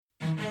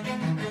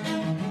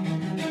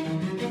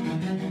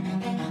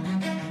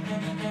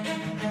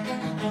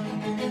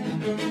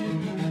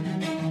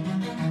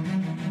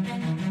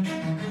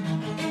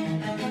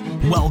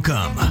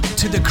Welcome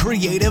to the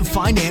Creative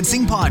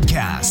Financing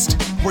Podcast,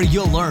 where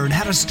you'll learn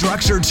how to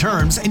structure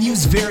terms and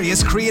use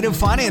various creative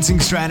financing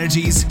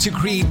strategies to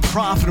create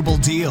profitable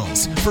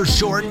deals for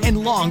short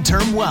and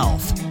long-term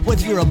wealth.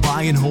 Whether you're a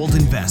buy and hold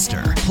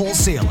investor,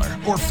 wholesaler,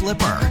 or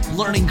flipper,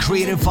 learning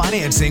creative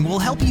financing will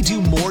help you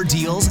do more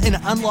deals and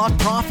unlock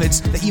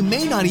profits that you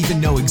may not even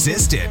know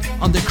existed.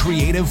 On the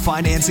Creative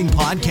Financing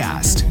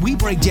Podcast, we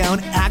break down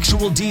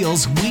actual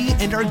deals we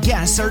and our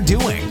guests are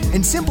doing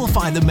and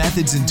simplify the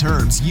methods and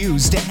terms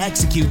used to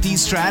execute these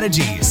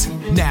strategies.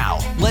 Now,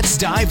 let's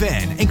dive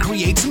in and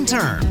create some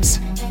terms.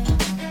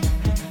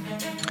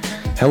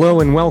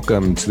 Hello and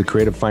welcome to the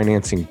Creative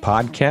Financing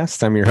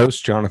Podcast. I'm your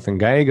host, Jonathan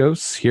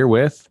Gallegos, here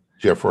with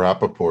Jeff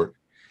Rappaport.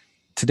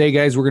 Today,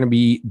 guys, we're going to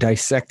be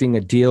dissecting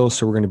a deal.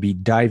 So we're going to be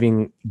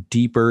diving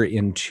deeper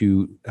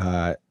into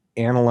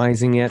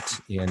analyzing it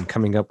and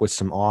coming up with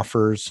some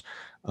offers.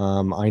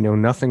 I know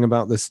nothing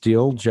about this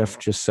deal. Jeff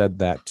just said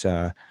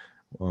that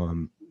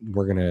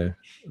we're gonna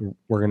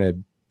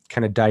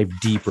kind of dive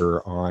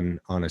deeper on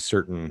a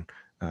certain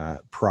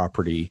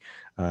property.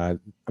 I'm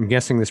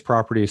guessing this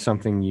property is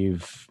something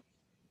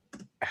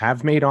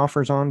have made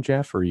offers on,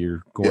 Jeff, or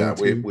you're going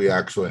to? Yeah, we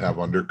actually have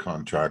under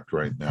contract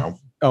right now.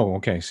 Oh,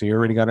 okay. So you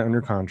already got it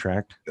under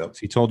contract. Yep. So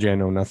he told you I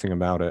know nothing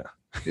about it.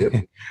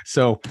 Yep.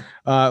 So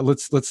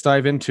let's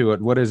dive into it.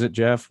 What is it,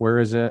 Jeff? Where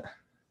is it?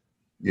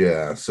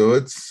 Yeah, so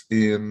it's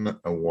in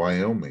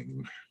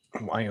Wyoming.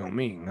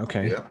 Wyoming.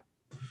 Okay. Yeah.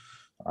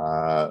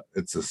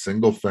 It's a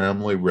single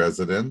family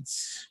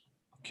residence.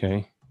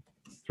 Okay.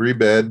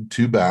 3-bed,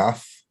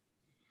 2-bath,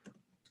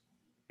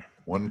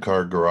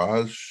 1-car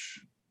garage,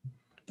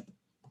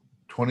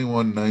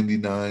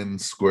 2199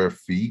 square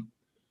feet.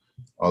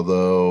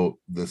 Although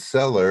the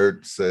seller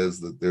says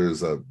that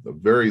there's a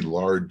very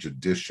large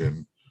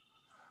addition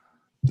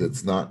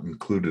that's not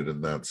included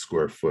in that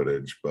square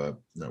footage, but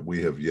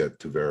we have yet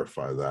to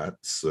verify that.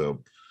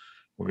 So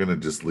we're going to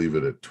just leave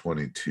it at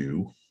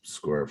 22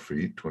 square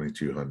feet,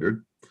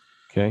 2200.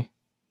 Okay.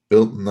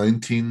 Built in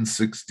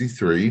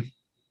 1963,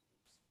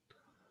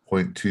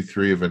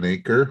 0.23 of an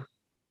acre.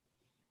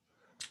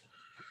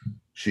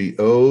 She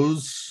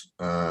owes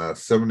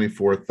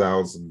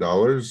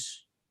 $74,000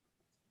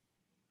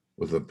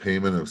 with a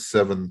payment of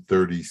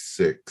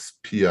 $736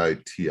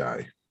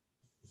 PITI.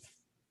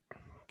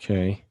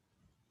 Okay.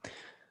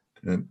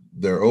 And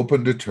they're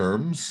open to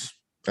terms.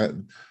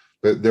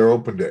 They're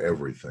open to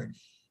everything.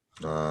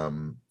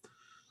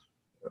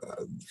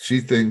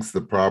 She thinks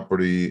the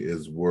property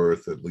is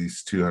worth at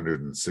least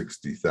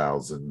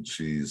 $260,000.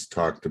 She's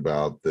talked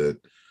about that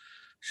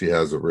she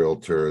has a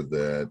realtor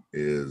that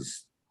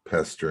is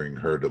pestering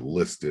her to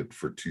list it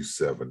for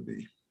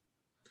 $270,000.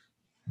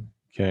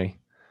 Okay.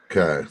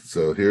 Okay,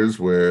 so here's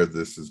where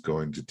this is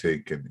going to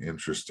take an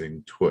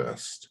interesting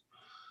twist.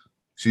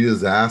 She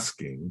is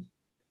asking,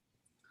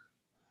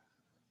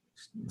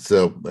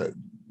 so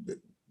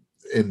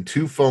in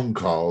 2 phone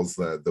calls,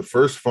 the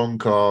first phone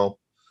call,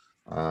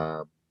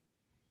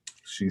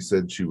 she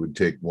said she would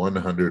take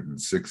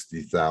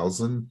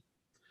 $160,000.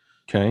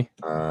 Okay.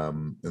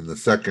 In the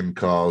second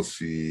call,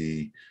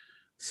 she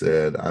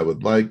said, I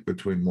would like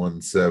between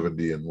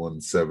 170 and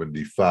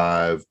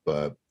 175,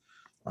 but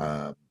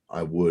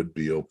I would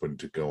be open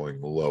to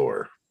going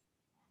lower.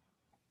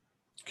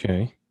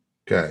 Okay.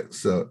 Okay,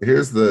 so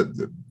here's we're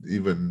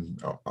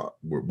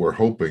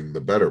hoping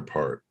the better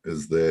part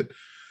is that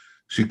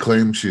she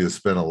claims she has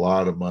spent a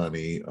lot of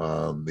money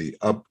on the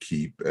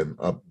upkeep and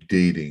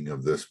updating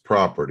of this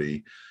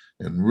property,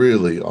 and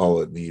really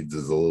all it needs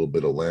is a little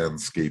bit of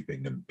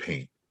landscaping and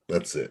paint.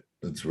 That's it.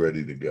 It's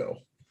ready to go.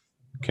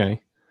 Okay.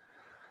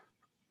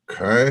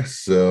 Okay,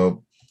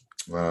 so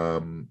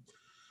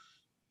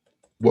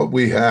what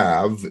we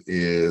have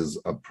is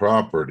a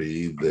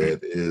property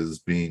that is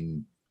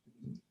being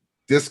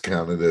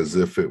discounted as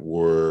if it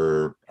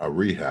were a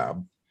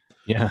rehab.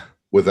 Yeah.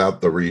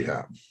 Without the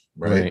rehab,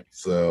 right?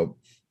 So,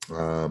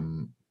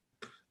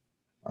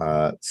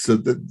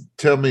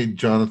 tell me,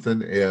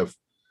 Jonathan, if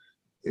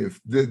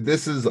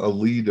this is a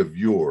lead of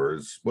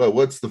yours, well,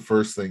 what's the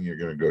first thing you're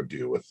going to go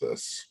do with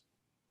this?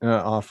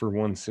 Offer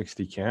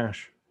 160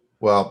 cash.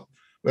 Well,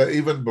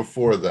 even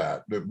before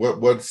that,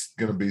 what's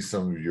going to be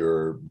some of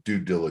your due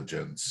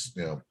diligence?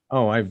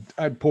 Oh,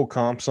 I'd pull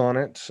comps on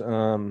it.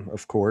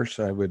 Of course,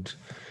 I would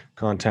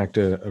contact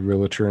a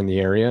realtor in the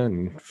area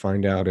and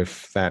find out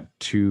if that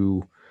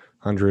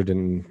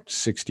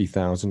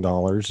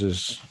 $260,000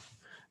 is,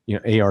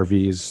 ARV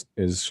is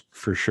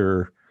for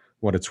sure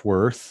what it's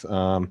worth.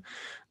 Then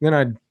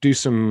I'd do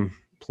some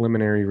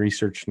preliminary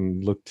research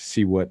and look to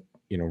see what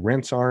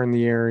rents are in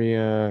the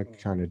area.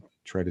 Kind of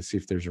try to see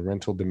if there's a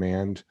rental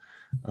demand.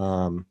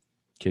 In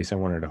case I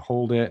wanted to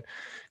hold it,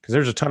 because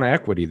there's a ton of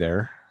equity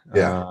there.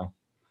 Yeah.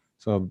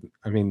 So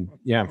I mean,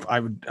 yeah,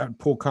 I'd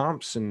pull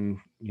comps and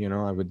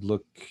I would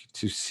look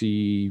to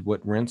see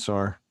what rents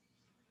are.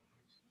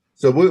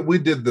 So we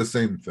did the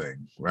same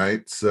thing,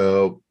 right?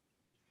 So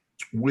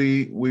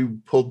we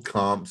pulled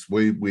comps.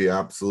 We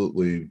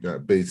absolutely,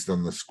 based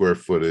on the square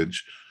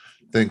footage,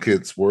 think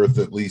it's worth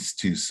at least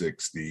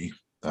 260.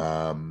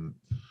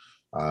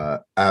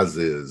 as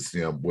is,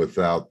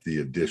 without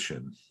the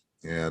addition.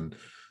 And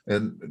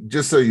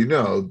just so you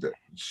know,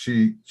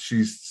 she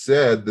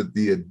said that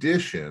the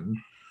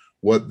addition,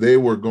 what they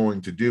were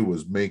going to do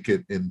was make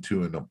it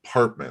into an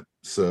apartment.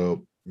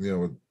 So,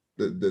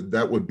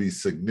 that would be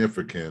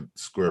significant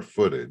square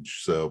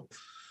footage. So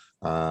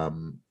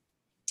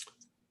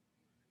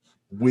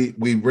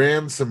we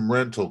ran some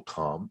rental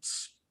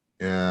comps,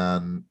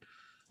 and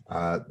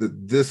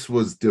this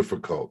was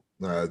difficult.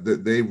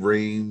 They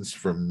ranged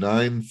from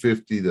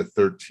 950 to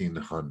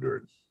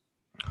 1300.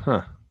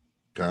 Huh.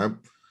 Okay.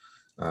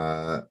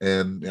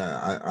 And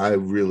I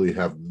really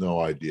have no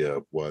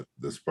idea what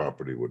this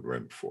property would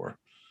rent for.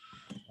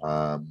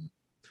 I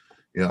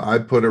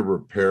put a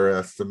repair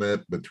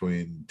estimate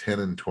between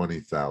 $10,000 and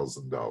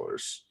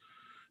 $20,000,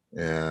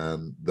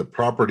 and the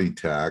property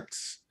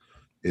tax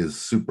is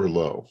super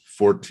low,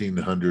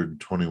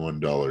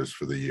 $1,421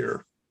 for the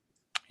year.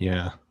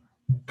 Yeah.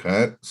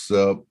 Okay,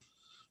 so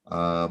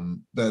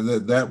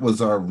that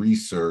was our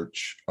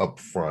research up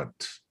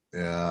front,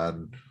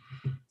 and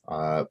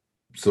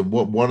so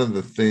one of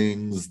the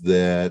things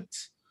that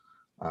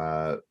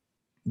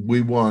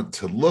we want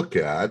to look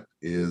at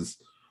is,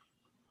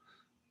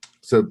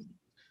 so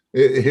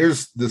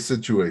here's the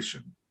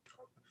situation.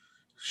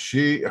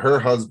 Her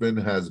husband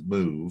has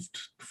moved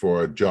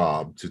for a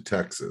job to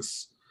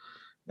Texas,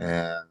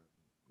 and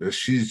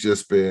she's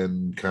just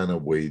been kind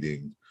of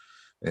waiting,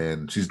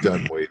 and she's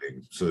done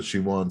waiting, so she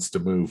wants to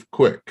move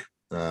quick.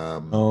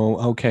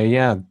 Okay.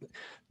 Yeah.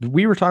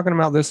 We were talking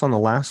about this on the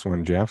last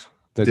one, Jeff.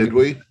 Did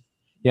we?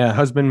 Yeah.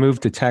 Husband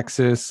moved to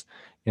Texas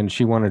and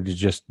she wanted to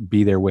just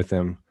be there with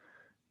him.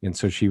 And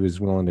so she was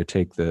willing to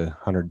take the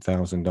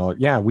 $100,000.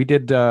 Yeah. We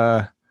did.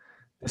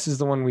 This is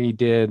the one we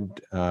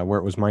did where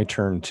it was my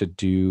turn to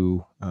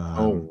do.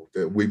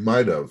 We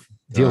might have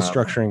deal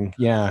structuring.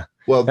 Yeah.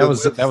 Well, that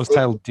was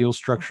titled Deal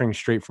Structuring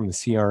straight from the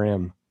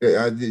CRM.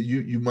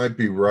 You might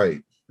be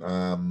right.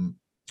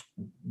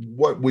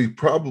 What we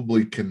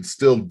probably can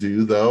still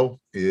do,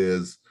 though,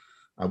 is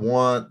I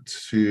want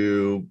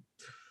to.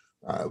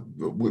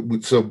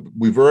 So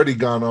we've already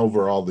gone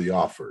over all the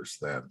offers.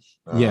 Then,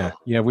 yeah,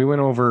 we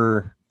went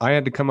over. I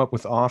had to come up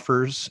with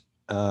offers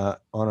on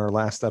our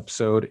last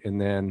episode, and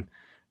then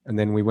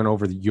we went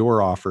over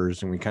your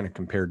offers and we kind of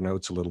compared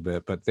notes a little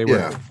bit, but they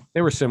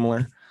were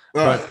similar.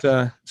 But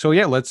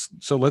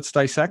let's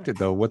dissect it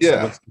though. What's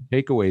the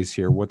takeaways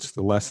here? What's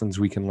the lessons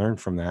we can learn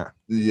from that?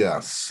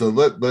 Yes. So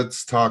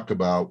let's talk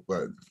about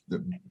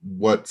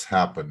what's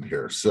happened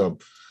here. So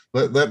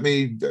let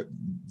me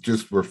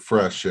just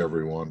refresh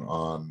everyone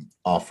on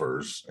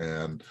offers,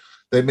 and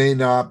they may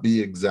not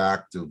be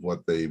exact of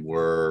what they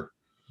were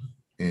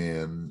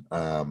in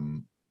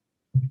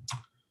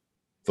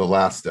the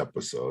last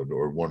episode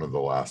or one of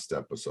the last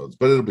episodes,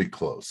 but it'll be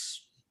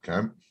close.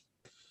 Okay.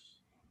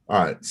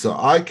 All right, so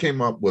I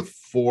came up with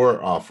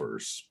 4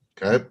 offers.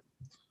 Okay,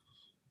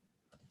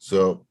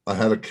 so I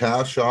had a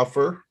cash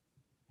offer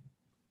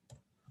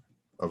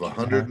of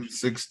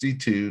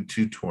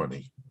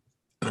 $162,220.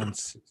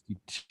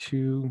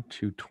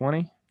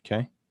 162,220. Okay.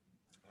 I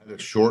had a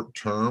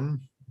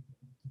short-term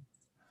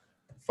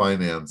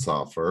finance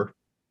offer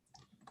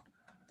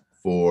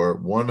for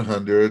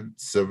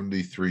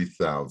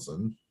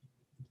 $173,000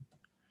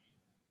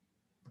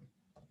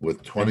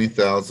 with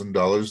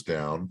 $20,000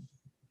 down.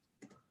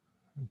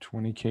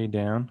 20K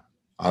down.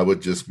 I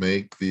would just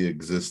make the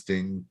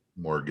existing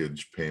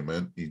mortgage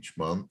payment each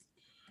month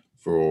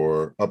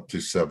for up to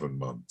 7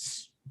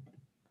 months.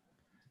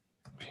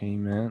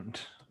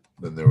 Payment.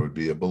 Then there would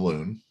be a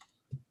balloon.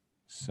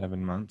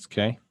 7 months.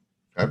 Okay.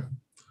 Okay.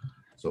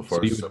 So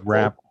far, you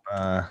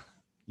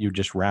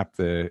just wrap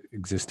the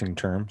existing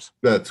terms.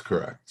 That's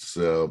correct.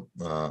 So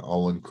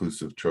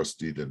all-inclusive trust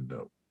deed and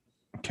note.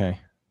 Okay.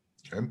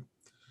 Okay.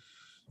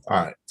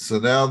 All right. So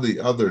now the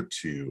other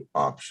 2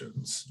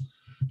 options.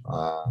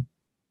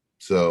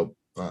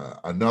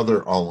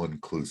 Another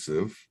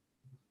all-inclusive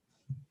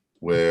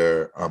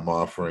where I'm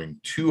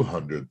offering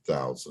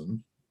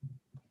 $200,000.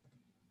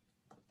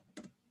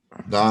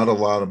 Not a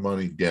lot of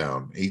money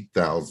down.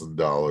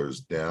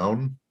 $8,000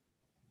 down.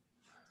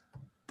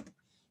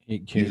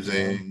 8K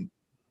using down.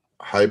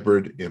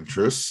 Hybrid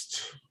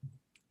interest,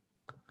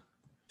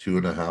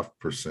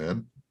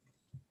 2.5%.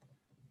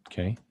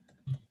 Okay.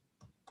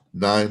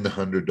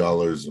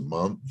 $900 a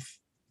month.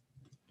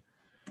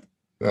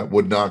 That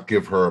would not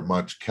give her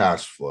much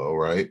cash flow,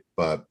 right?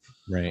 But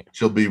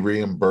she'll be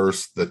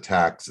reimbursed the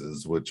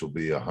taxes, which will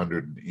be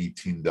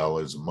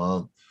 $118 a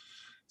month.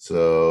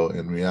 So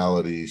in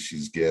reality,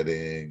 she's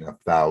getting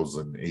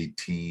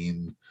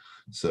 $1,018.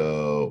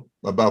 So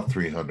about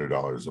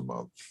 $300 a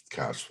month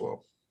cash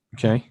flow.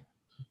 Okay.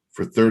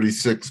 For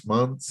 36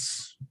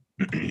 months.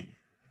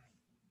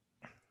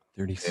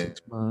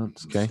 36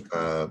 months. Okay.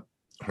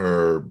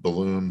 Her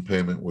balloon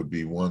payment would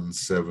be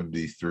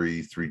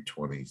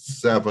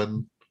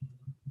 $173,327,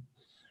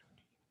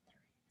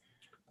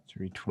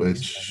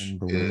 which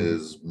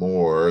is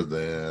more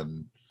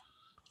than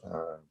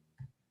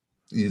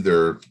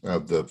either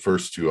of the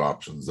first 2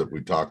 options that we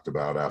talked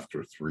about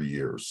after 3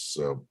 years.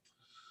 So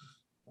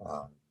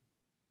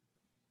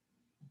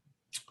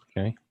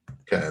Okay.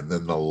 Okay, and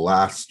then the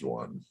last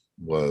one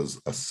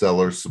was a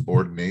seller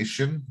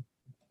subordination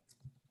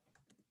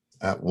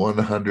at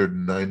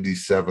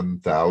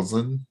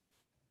 197,000.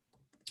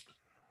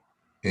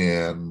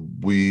 And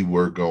we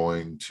were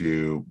going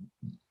to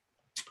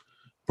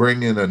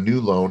bring in a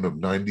new loan of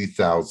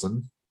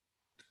 90,000,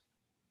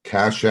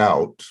 cash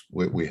out.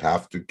 We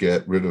have to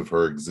get rid of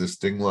her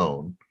existing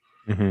loan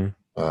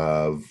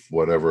of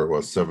whatever it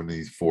was,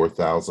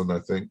 74,000, I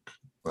think.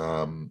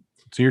 So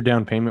your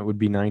down payment would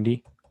be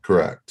 90?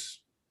 Correct.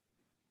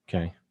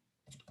 Okay.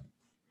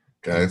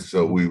 Okay,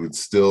 so we would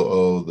still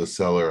owe the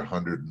seller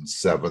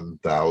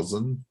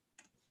 107,000.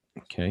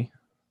 Okay.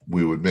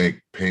 We would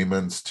make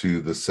payments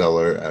to the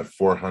seller at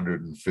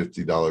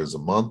 $450 a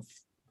month,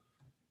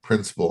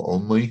 principal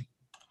only.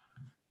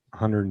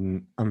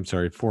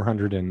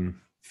 450.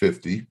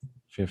 50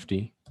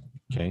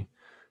 Okay.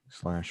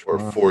 Slash or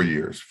month, 4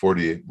 years,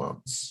 48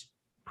 months.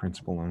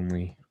 principal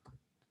only.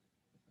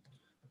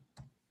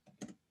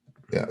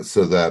 Yeah,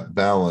 so that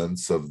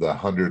balance of the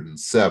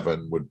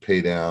 107 would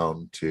pay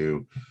down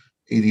to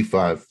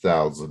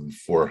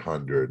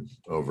 85,400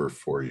 over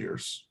 4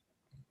 years.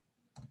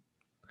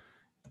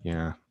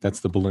 Yeah, that's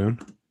the balloon.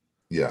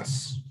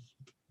 Yes.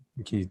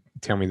 Can you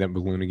tell me that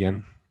balloon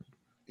again?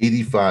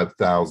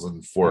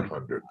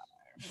 85,400.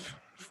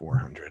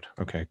 400.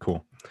 Okay,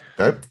 cool.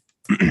 Okay.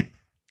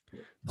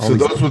 So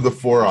those were the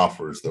 4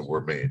 offers that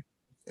were made.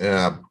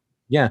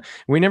 Yeah,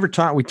 we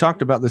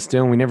talked about this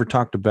deal, and we never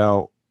talked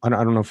about, I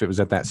don't know if it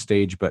was at that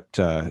stage, but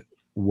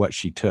what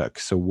she took.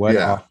 So what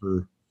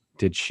offer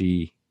did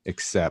she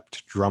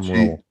accept? Drum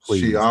roll,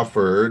 please.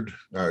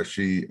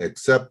 She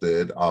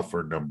accepted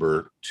offer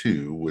number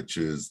 2, which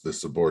is the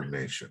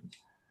subordination.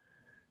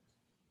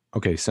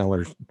 Okay,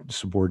 seller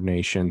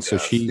subordination. So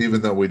yes,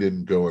 even though we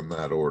didn't go in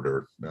that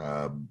order,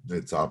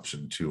 it's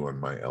option 2 on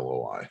my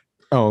LOI.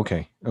 Oh,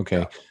 okay.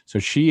 Yeah. So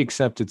she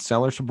accepted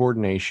seller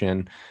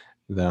subordination,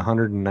 the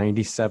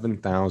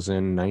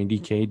 197,000,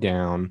 90K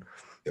down.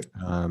 Yep.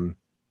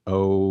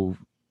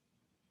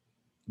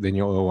 Then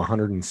you'll owe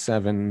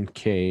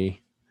 107K.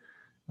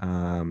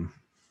 And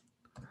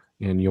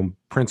you'll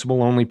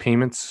principal only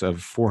payments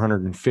of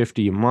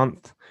 450 a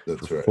month.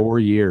 That's for right. 4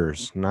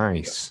 years.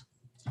 Nice.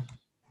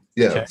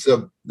 Yeah. Okay.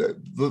 So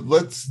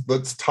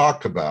let's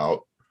talk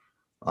about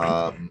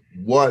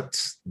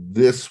what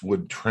this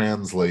would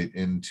translate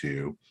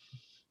into,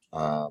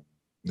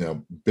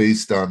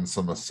 based on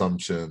some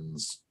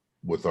assumptions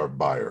with our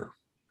buyer.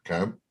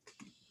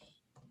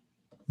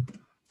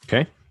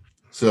 Okay.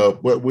 So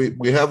what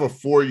we have a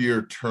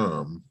 4-year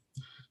term.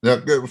 Now,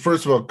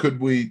 first of all,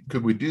 could we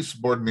do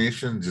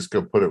subordination and just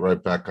go put it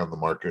right back on the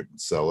market and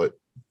sell it?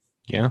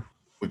 Yeah,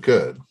 we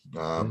could.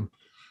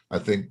 I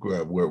think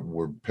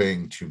we're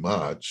paying too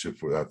much if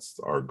that's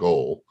our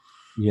goal.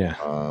 Yeah.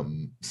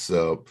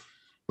 So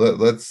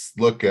let's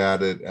look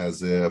at it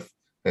as if,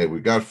 hey,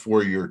 we got a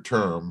 4-year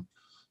term.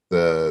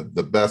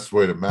 The best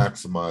way to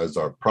maximize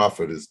our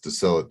profit is to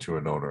sell it to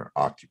an owner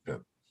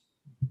occupant.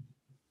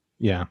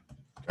 Yeah.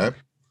 Okay.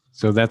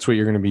 So that's what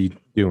you're going to be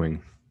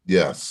doing.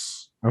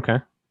 Yes. Okay.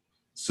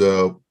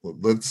 So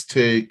let's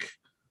take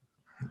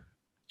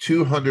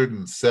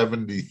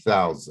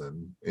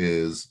 270,000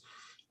 is,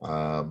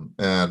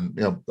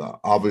 and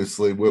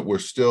obviously we're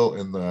still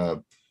in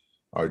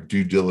our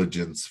due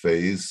diligence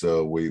phase.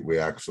 So we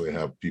actually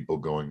have people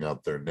going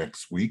out there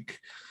next week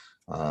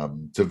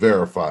to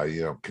verify,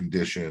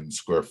 conditions,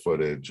 square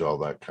footage, all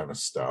that kind of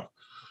stuff.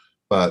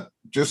 But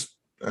just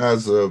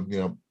as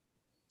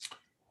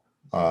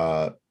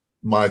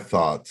my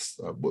thoughts,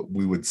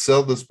 we would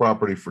sell this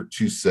property for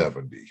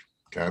 270.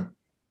 Okay.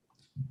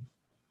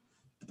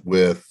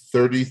 With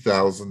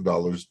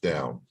 $30,000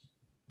 down.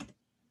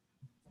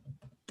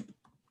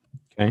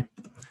 Okay.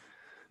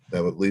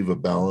 That would leave a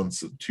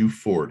balance of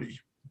 240.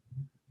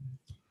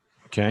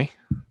 Okay.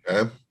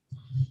 Okay.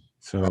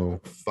 So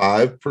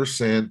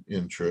 5%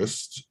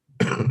 interest.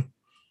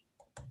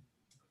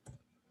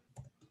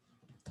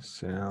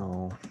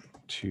 Sell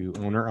to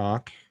owner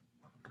OC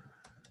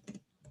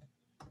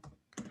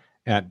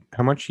at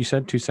how much you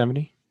said?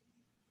 270?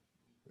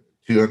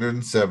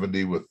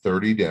 270 with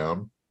 30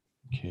 down.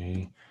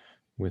 Okay.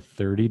 With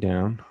 30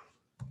 down.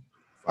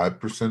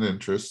 5%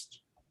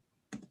 interest.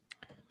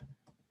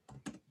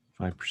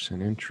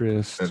 5%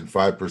 interest. And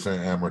 5%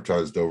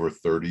 amortized over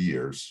 30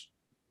 years.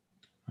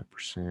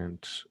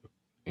 5%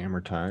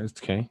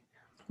 amortized. Okay.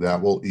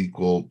 That will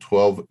equal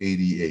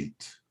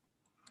 1288.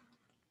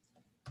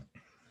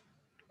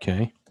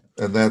 Okay.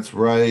 And that's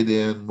right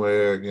in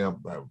where,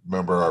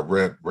 remember our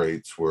rent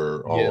rates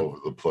were all over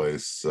the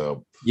place.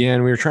 So yeah,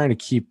 and we were trying to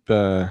keep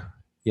that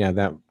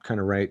kind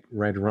of right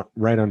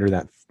under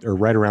that, or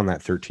right around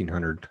that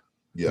 1,300.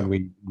 Yeah. And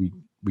we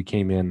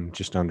came in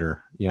just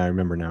under. Yeah, I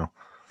remember now.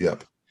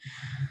 Yep.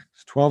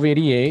 It's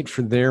 1,288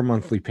 for their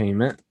monthly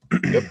payment.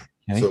 Yep.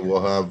 Okay. So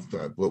we'll have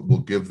that. We'll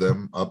give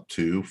them up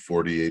to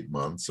 48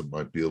 months. It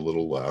might be a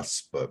little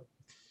less, but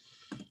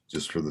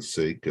just for the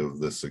sake of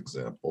this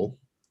example.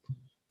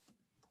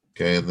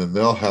 Okay, and then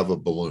they'll have a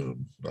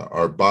balloon,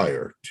 our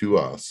buyer to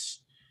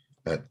us,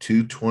 at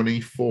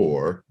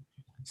 224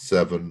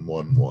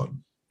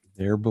 711.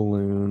 Their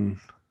balloon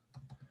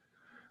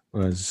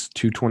was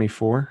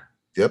 224.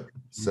 Yep,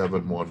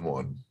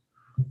 711.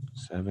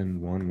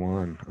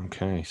 711.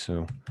 Okay,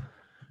 so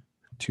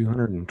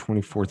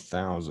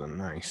 224,000.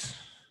 Nice.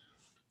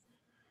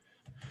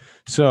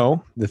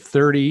 So the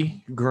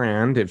 30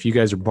 grand, if you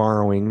guys are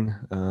borrowing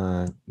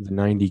the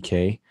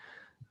 90K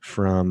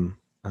from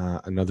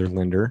another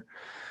lender,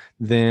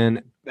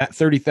 then that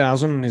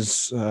 30,000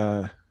 is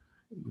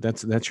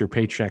that's your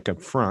paycheck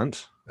up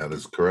front. That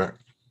is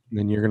correct. And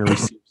then you're going to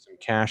receive some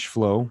cash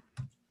flow,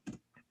 a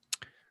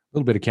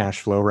little bit of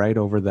cash flow, right,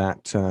 over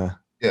that.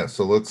 Yeah,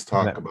 so let's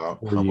talk that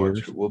about 4 how years.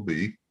 much it will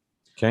be.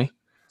 Okay.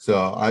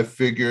 So I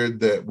figured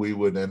that we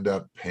would end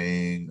up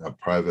paying a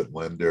private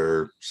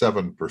lender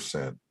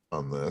 7%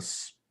 on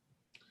this.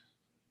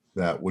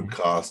 That would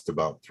cost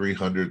about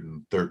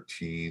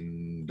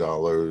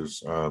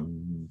 $313.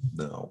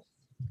 No,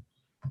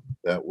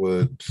 that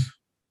would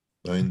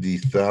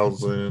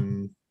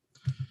 90,000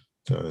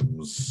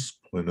 times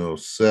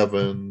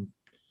 0.07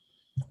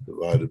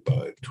 divided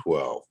by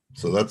 12.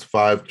 So that's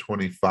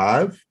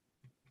 525.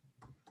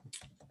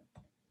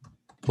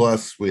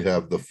 Plus we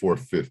have the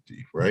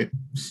 450, right?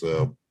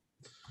 So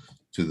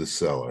to the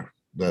seller,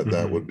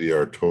 that would be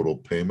our total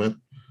payment,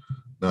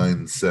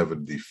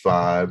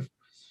 975.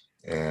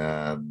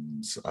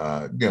 And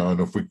and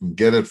if we can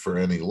get it for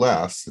any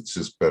less, it's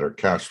just better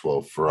cash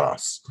flow for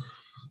us.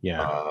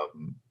 Yeah.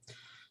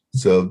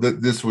 So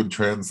this would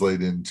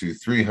translate into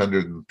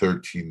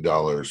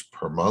 $313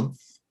 per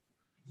month.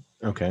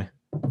 Okay.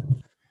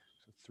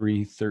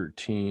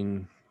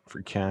 313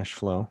 for cash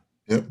flow.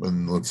 Yep,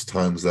 and let's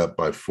times that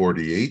by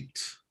 48.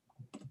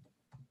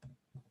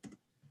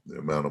 The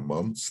amount of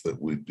months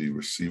that we'd be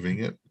receiving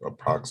it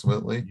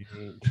approximately.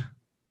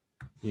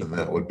 And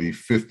that would be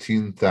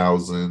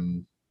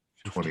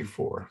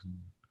 15,024.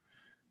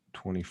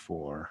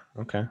 24.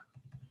 Okay.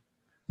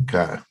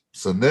 Okay.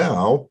 So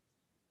now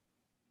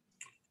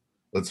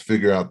let's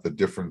figure out the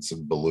difference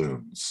in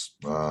balloons.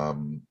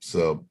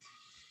 The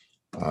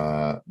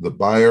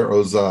buyer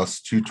owes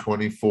us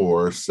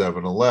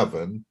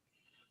 224,711.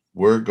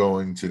 We're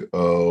going to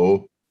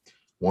owe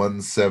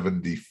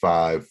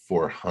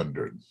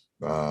 175,400.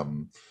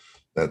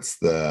 That's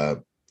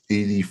the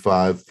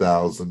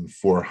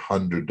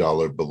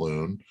 $85,400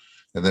 balloon,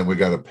 and then we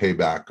got to pay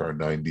back our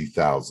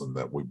 90,000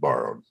 that we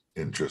borrowed,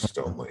 interest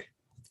only.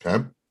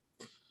 Okay,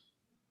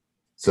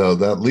 so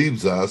that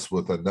leaves us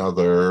with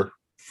another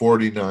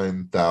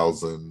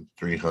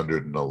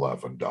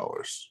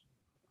 $49,311.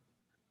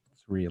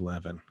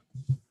 311.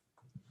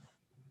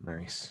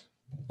 Nice.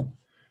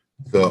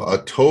 So a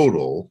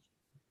total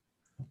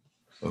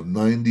of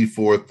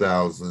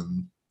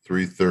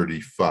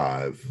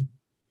 94,335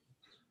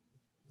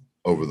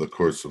 over the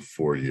course of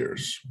 4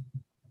 years.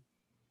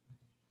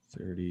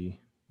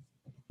 30.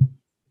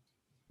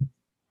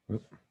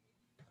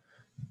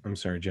 I'm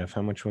sorry, Jeff.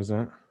 How much was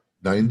that?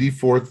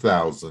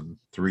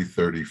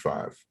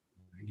 94,335.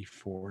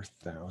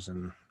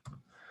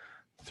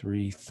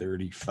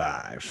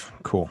 94,335.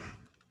 Cool.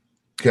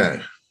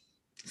 Okay.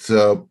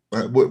 So,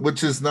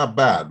 which is not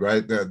bad,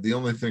 right? The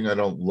only thing I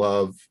don't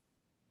love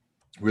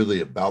really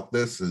about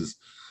this is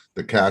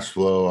the cash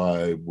flow.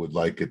 I would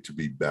like it to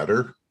be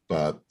better,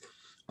 but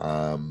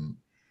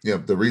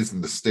the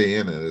reason to stay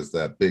in it is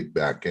that big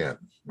back end,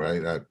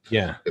 right?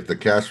 Yeah. If the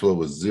cash flow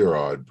was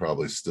zero, I'd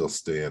probably still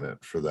stay in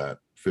it for that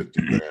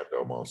 50 grand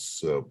almost.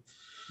 So,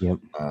 yep.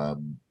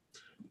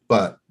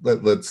 But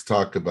let's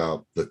talk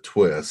about the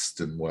twist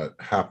and what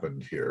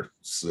happened here.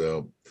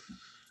 So,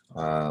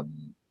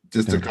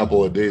 just a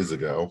couple of days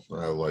ago,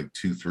 like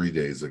 2-3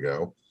 days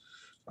ago,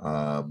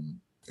 and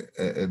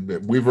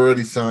we've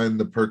already signed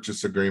the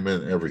purchase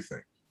agreement,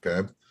 everything.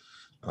 Okay.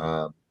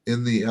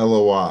 In the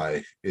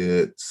LOI,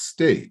 it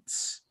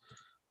states,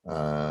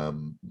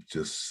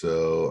 just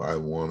so I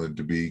wanted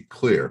to be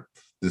clear,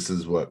 this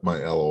is what my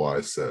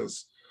LOI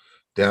says.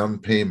 Down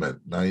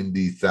payment,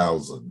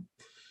 90,000.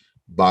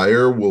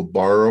 Buyer will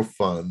borrow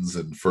funds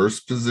in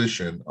first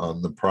position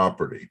on the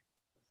property.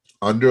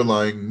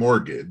 Underlying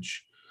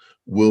mortgage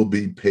will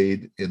be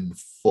paid in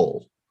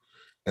full,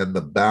 and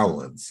the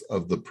balance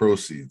of the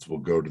proceeds will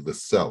go to the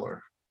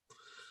seller.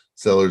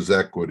 Seller's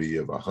equity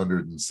of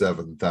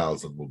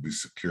 107,000 will be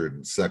secured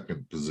in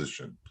second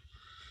position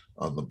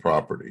on the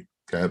property.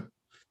 Okay,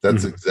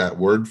 that's exact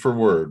word for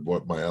word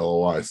what my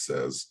LOI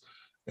says,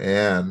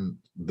 and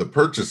the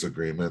purchase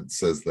agreement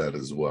says that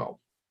as well.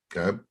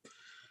 Okay,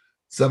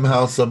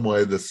 somehow, some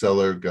way, the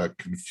seller got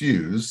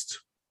confused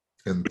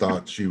and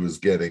thought she was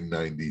getting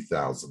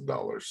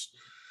 $90,000.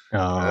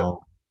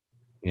 Oh,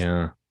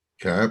 yeah.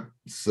 Okay,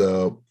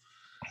 so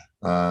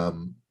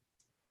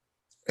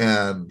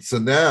and so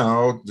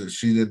now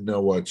she didn't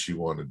know what she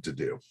wanted to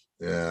do,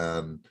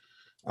 and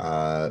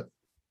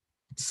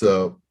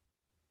so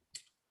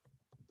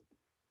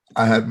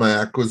I had my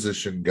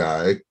acquisition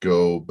guy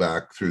go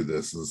back through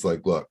this, and it's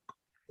like, look,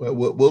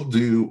 we'll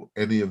do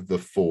any of the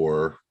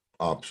 4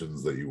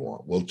 options that you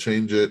want. We'll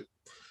change it.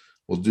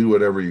 We'll do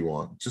whatever you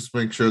want. Just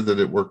make sure that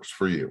it works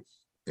for you.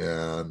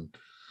 And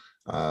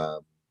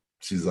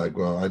she's like,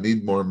 well, I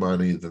need more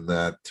money than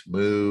that to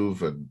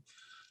move.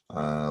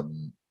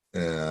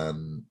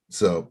 And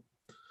so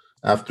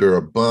after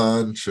a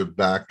bunch of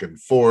back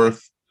and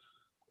forth,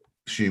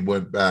 she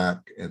went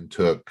back and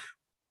took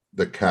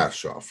the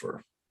cash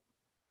offer.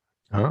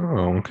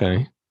 Oh,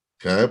 okay.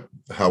 Okay.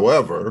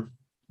 However,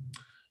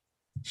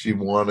 she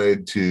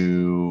wanted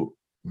to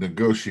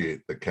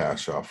negotiate the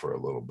cash offer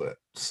a little bit.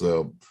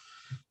 So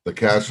the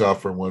cash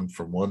offer went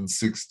from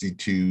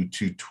 162,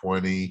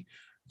 220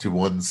 to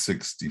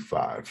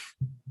 165.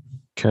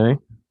 Okay.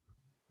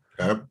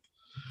 Okay.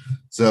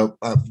 So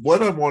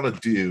what I want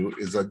to do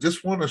is I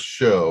just want to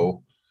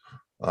show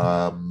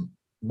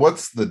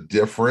what's the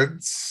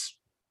difference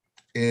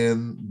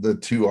in the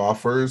two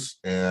offers,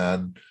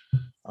 and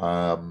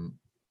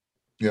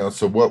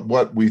so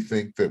what we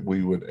think that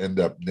we would end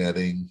up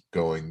netting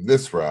going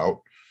this route,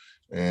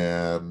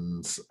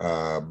 and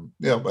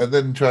and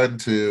then trying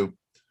to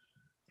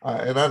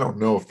and I don't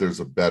know if there's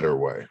a better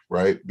way,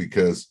 right?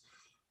 Because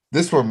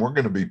this one we're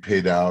going to be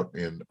paid out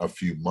in a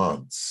few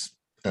months,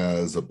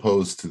 as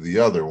opposed to the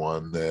other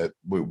one that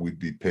we'd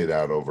be paid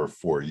out over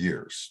 4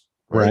 years,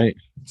 right?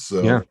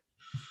 So Yeah.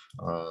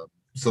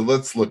 So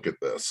let's look at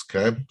this.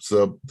 Okay.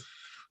 So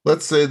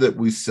let's say that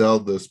we sell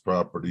this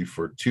property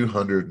for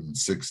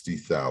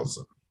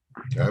 260,000.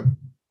 Okay.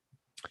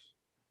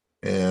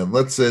 And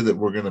let's say that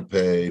we're going to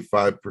pay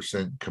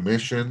 5%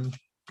 commission.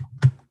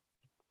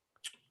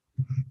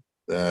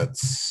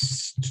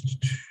 That's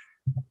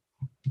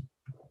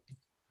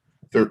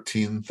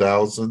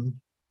 13,000.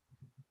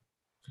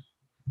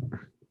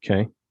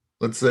 Okay.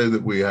 Let's say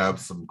that we have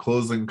some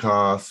closing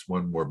costs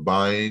when we're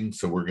buying,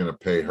 so we're going to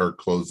pay her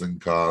closing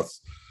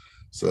costs.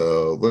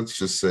 So let's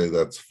just say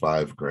that's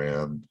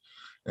 $5,000,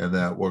 and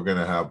that we're going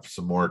to have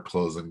some more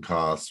closing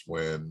costs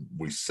when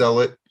we sell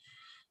it.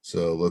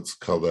 So let's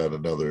call that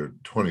another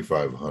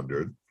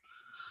 2,500.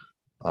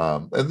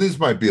 And these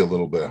might be a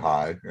little bit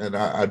high, and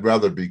I'd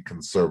rather be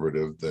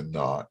conservative than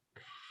not.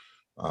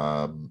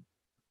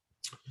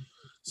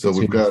 So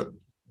we've got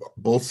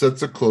both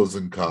sets of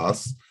closing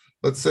costs.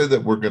 Let's say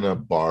that we're going to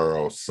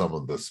borrow some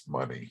of this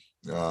money.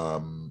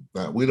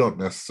 We don't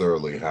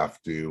necessarily have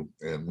to,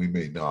 and we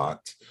may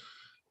not,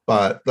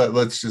 but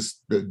let's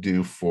just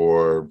do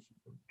for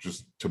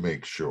just to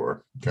make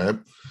sure. Okay.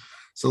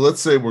 So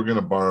let's say we're going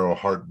to borrow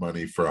hard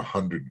money for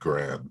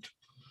 $100,000.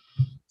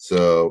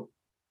 So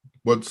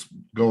what's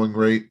going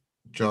rate,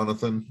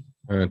 Jonathan?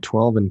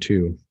 12 and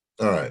 2.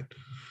 All right.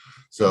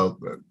 So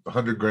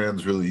 $100,000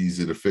 is really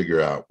easy to figure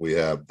out. We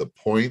have the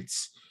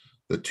points,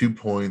 the 2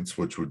 points,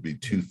 which would be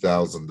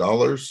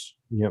 $2,000.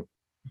 Yep.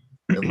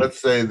 And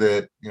let's say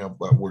that,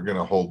 we're going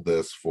to hold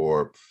this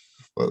for,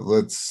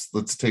 let's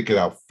take it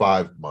out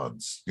 5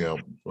 months,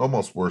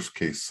 almost worst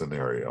case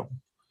scenario.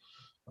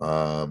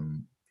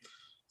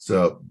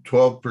 So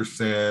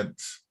 12%,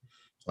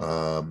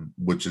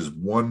 which is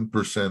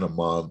 1% a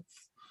month,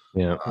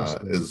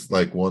 is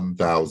like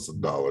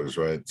 $1,000,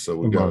 right? So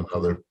we got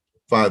another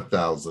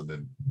 5,000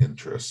 in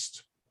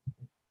interest,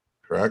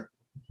 correct?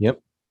 Yep.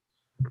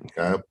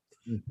 Okay.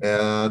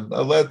 And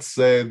let's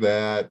say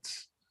that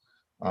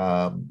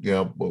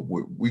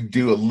we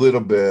do a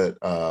little bit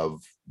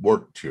of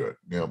work to it,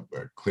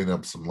 clean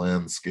up some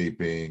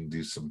landscaping,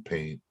 do some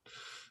paint,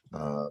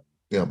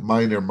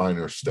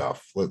 minor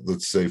stuff.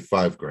 Let's say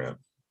 $5,000.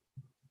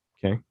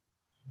 Okay.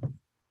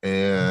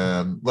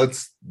 And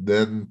let's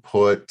then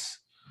put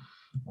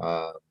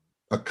a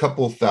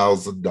couple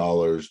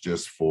 $1,000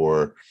 just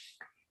for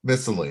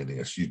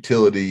miscellaneous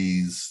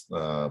utilities,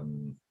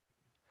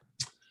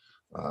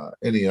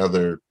 any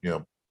other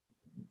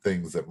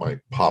things that might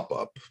pop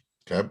up.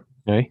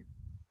 Okay.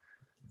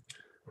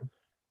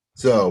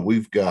 So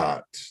we've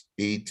got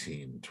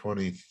 18,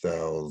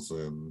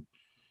 20,000,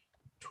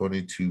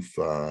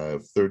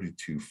 22,500,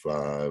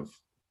 32,500,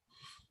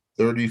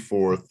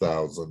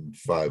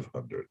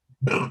 34,500.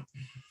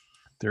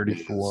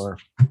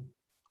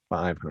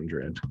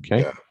 34,500.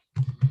 Okay. Yeah.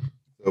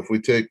 So if we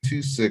take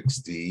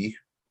 260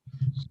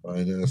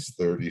 minus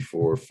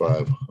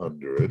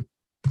 34,500,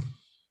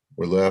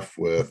 we're left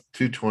with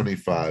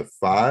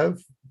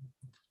 225,500,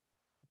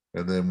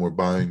 and then we're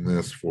buying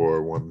this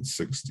for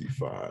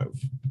 165.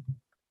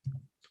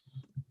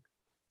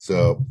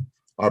 So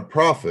our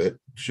profit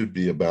should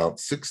be about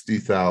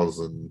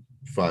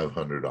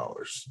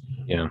 $60,500.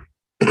 Yeah.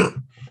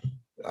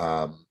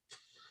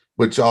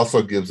 Which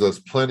also gives us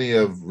plenty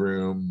of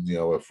room,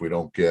 if we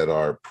don't get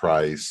our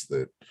price,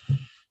 that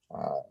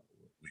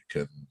we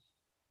can,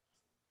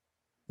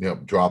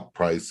 drop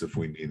price if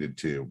we needed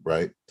to,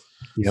 right?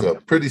 Yep. So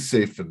pretty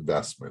safe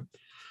investment.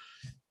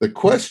 The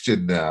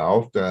question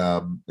now,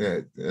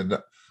 and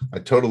I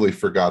totally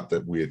forgot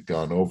that we had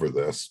gone over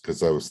this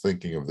because I was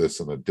thinking of this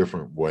in a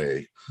different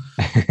way,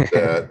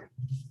 that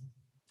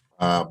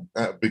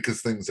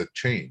because things have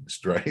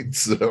changed, right?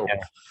 So,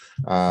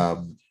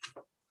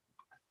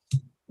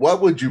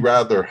 what would you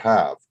rather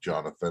have,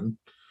 Jonathan?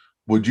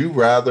 Would you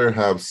rather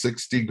have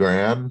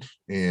 60,000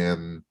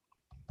 in,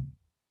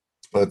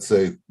 let's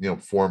say,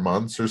 4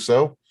 months or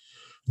so,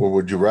 or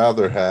would you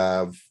rather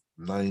have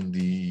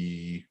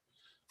 90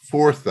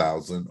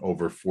 4,000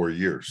 over 4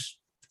 years.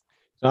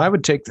 So I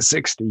would take the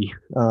 60.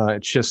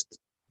 It's just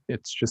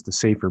a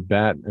safer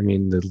bet. I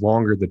mean, the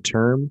longer the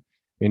term,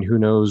 and who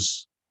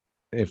knows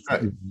if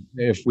Right.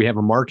 if we have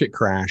a market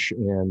crash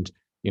and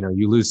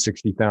you lose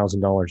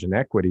 $60,000 in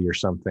equity or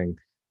something,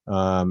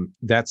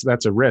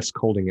 that's a risk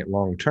holding it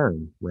long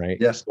term, right?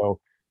 Yeah. So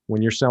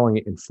when you're selling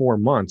it in 4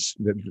 months,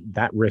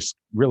 that risk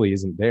really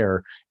isn't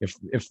there.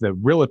 If the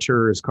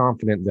realtor is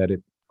confident that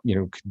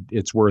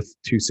it's worth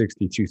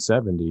 260,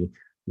 270,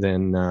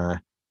 then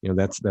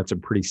that's a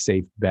pretty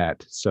safe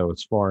bet. So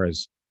as far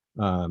as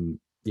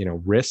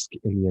risk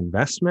in the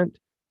investment,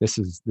 this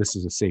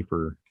is a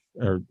safer,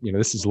 or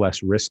this is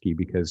less risky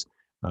because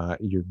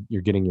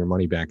you're getting your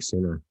money back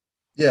sooner.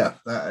 Yeah,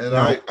 and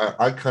Now,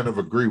 I kind of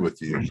agree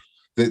with you.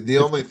 The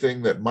only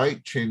thing that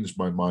might change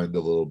my mind a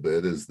little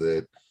bit is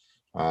that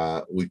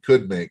we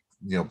could make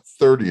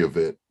 30 of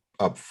it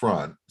up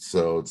front,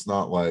 so it's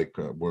not like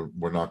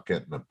we're not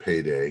getting a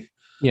payday.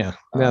 yeah,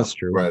 that's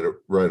true.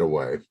 Right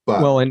away.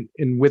 But Well,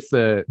 and with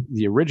the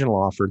original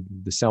offer,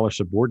 the seller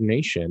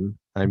subordination,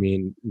 I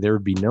mean, there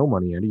would be no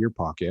money out of your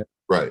pocket,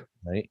 right,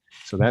 right?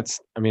 So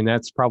that's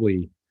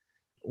probably,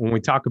 when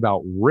we talk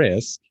about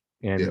risk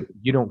and yeah,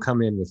 you don't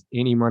come in with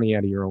any money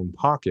out of your own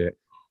pocket,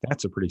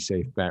 that's a pretty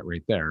safe bet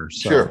right there.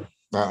 So, sure,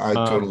 I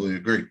totally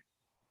agree.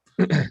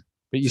 but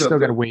you So still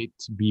got to wait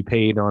to be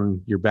paid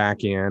on your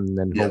back end, and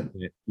then Yeah. hope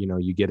that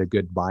you get a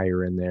good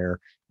buyer in there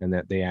and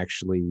that they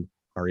actually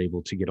are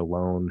able to get a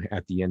loan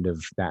at the end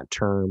of that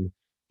term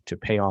to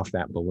pay off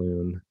that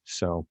balloon.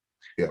 So,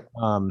 Yeah.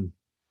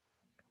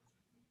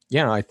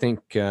 I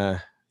think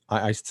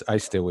I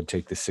still would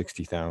take the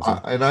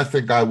 60,000. And I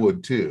think I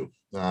would too.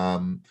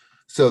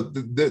 So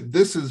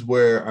this is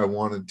where I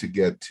wanted to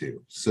get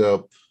to.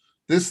 So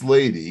this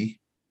lady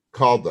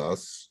called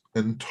us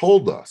and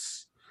told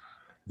us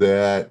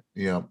that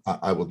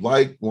I would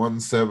like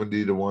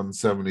 170 to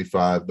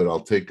 175, but I'll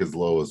take as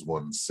low as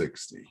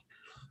 160.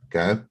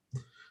 Okay.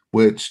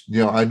 Which,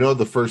 I know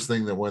the first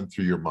thing that went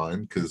through your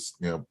mind, because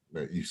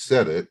you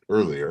said it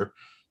earlier.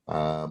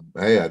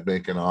 Hey, I'd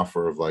make an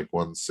offer of like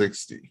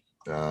 160,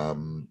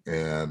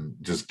 and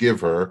just get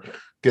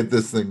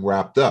this thing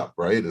wrapped up,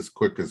 right, as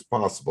quick as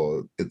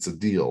possible. It's a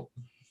deal.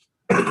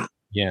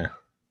 Yeah.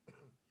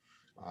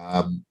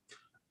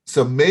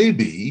 So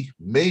maybe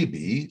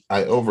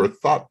I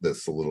overthought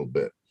this a little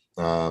bit.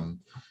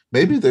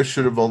 Maybe there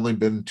should have only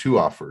been 2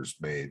 offers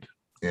made,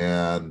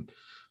 and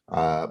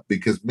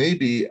because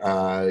maybe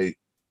I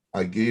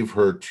gave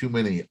her too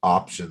many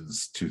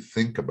options to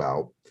think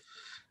about,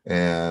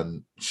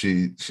 and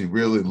she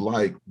really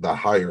liked the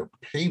higher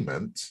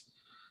payment.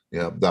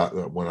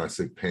 That when I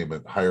say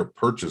payment, higher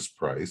purchase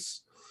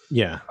price.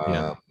 Yeah.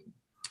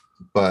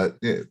 But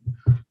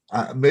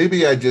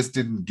maybe I just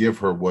didn't give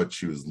her what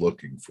she was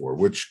looking for,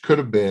 which could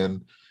have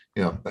been,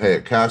 hey,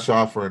 a cash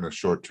offer and a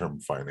short-term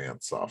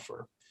finance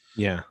offer.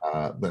 Yeah.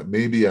 But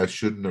maybe I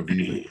shouldn't have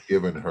even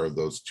given her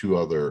those 2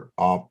 other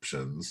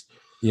options.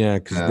 Yeah,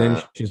 because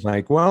then she's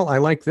like, well, I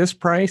like this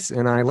price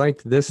and I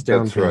like this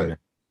down payment.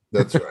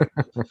 That's right.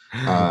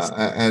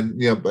 And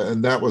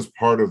that was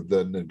part of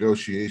the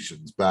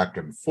negotiations back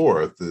and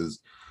forth. Is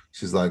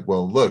she's like,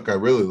 well, look, I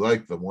really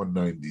like the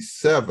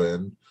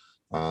 197,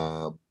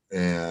 and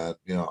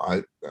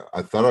I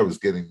thought I was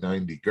getting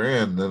 90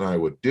 grand, then I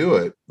would do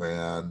it.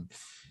 And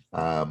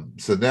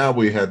so now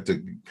we had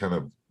to kind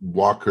of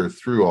walk her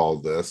through all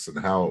this and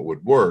how it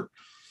would work,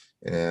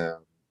 and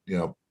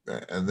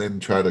and then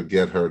try to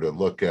get her to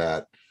look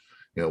at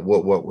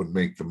what would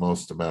make the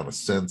most amount of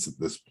sense at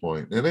this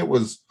point. And it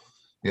was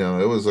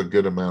a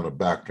good amount of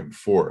back and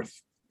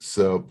forth.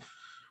 So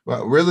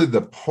really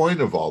the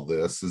point of all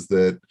this is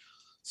that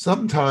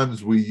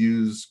sometimes we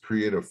use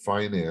creative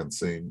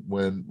financing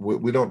when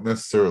we don't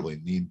necessarily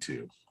need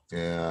to.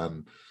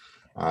 And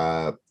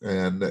I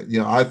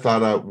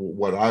thought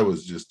what I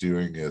was just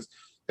doing is,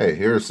 hey,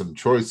 here are some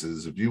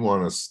choices. If you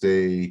want to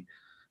stay,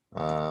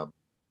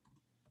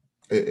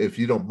 if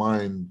you don't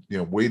mind,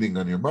 waiting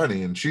on your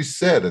money. And she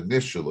said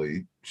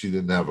initially she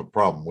didn't have a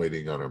problem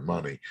waiting on her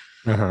money.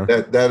 Uh-huh.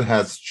 That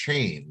has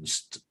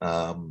changed,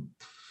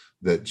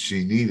 that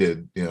she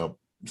needed,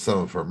 some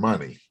of her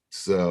money.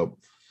 So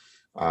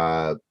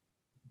to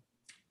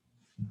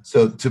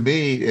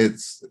me,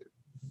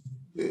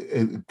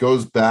 it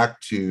goes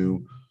back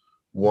to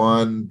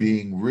one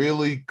being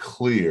really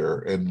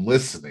clear and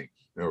listening,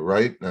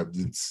 right?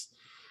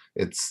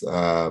 It's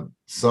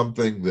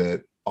something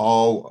that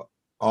all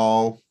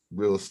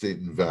real estate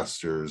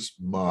investors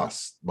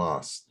must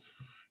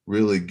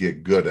really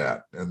get good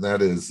at, and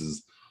that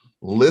is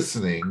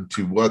listening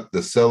to what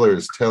the seller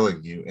is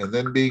telling you, and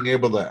then being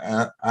able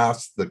to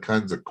ask the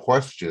kinds of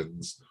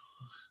questions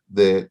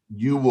that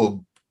you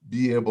will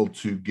be able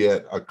to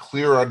get a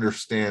clear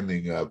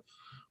understanding of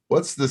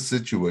what's the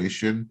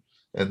situation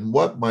and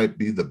what might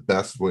be the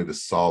best way to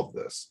solve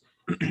this.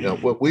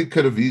 What we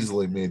could have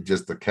easily made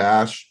just the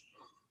cash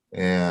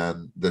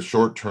and the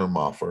short-term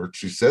offer.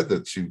 She said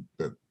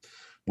that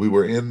we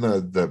were in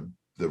the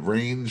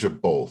range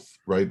of both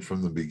right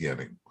from the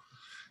beginning.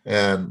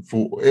 And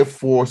if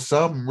for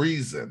some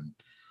reason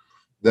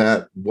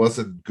that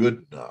wasn't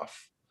good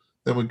enough,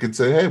 then we could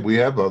say, hey, we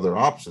have other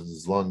options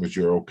as long as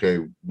you're okay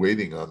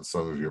waiting on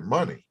some of your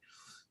money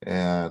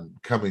and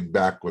coming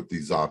back with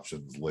these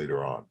options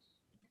later on.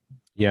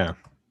 Yeah.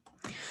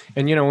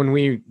 And when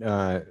we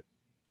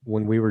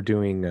were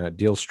doing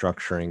deal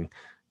structuring,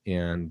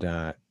 and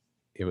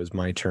it was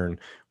my turn,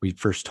 we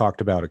first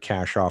talked about a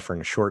cash offer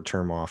and a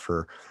short-term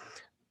offer.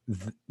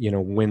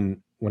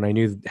 When I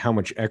knew how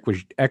much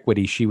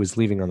equity she was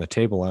leaving on the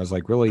table, I was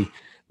like, really,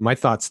 my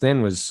thoughts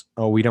then was,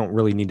 oh, we don't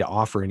really need to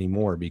offer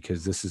anymore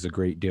because this is a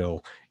great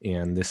deal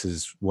and this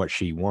is what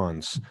she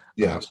wants.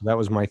 Yeah. So that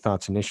was my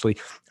thoughts initially.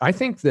 I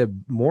think the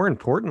more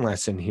important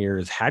lesson here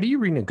is, how do you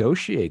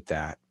renegotiate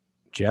that,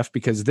 Jeff?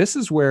 Because this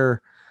is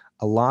where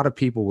a lot of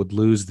people would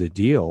lose the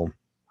deal.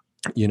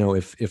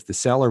 If the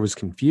seller was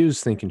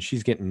confused thinking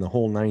she's getting the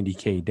whole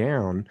 90K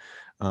down,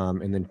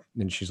 and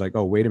then she's like,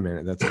 oh, wait a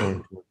minute, that's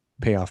going to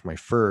pay off my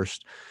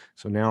first,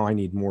 so now I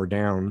need more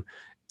down.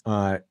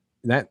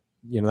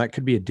 That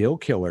could be a deal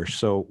killer.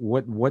 So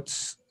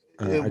what's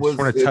I just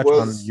want to touch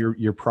on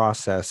your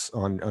process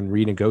on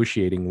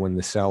renegotiating when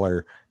the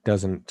seller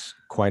doesn't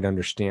quite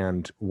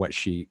understand what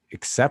she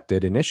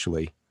accepted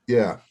initially.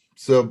 Yeah.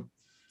 So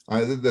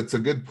I think that's a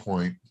good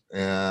point.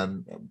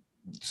 And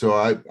so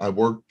I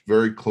worked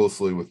very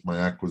closely with my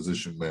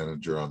acquisition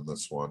manager on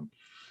this one.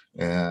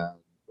 And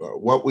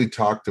what we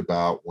talked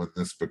about when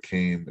this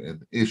became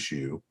an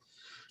issue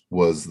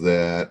was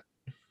that,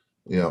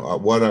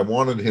 what I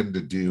wanted him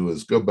to do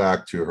is go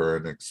back to her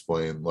and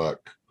explain,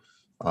 look,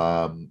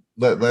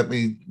 let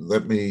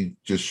me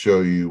just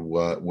show you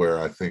where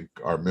I think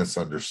our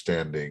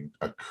misunderstanding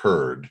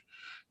occurred,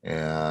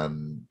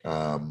 and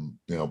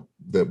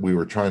that we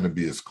were trying to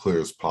be as clear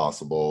as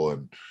possible,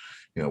 and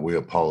we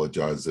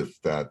apologize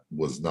if that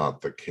was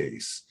not the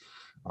case.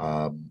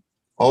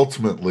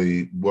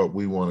 Ultimately, what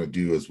we want to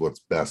do is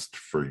what's best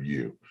for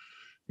you.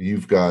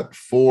 You've got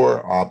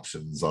 4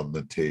 options on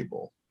the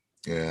table,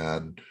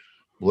 and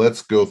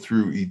let's go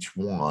through each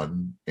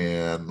one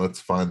and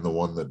let's find the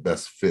one that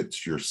best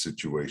fits your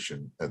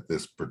situation at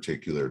this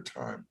particular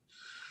time.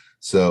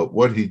 So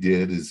what he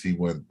did is he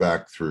went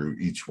back through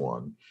each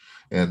one,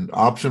 and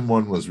option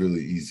 1 was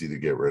really easy to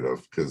get rid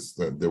of because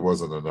there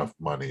wasn't enough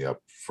money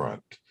up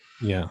front.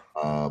 Yeah.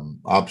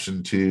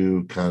 Option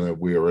 2, kind of,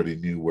 we already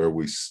knew where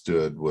we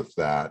stood with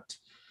that.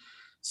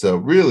 So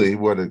really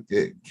what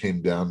it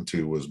came down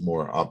to was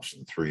more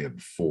option 3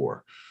 and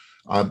 4.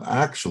 I'm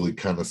actually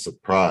kind of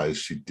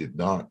surprised she did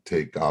not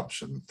take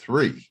option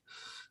 3,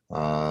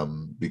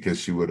 because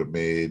she would have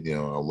made,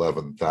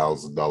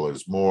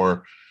 $11,000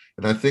 more.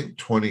 And I think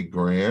 20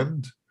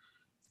 grand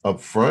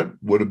up front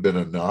would have been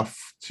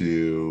enough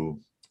to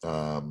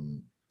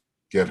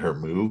get her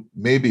moved.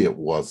 Maybe it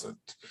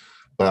wasn't,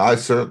 but I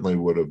certainly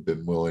would have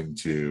been willing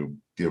to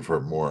give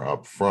her more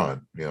up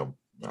front.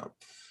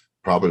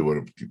 Probably would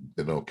have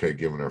been okay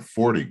giving her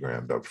 40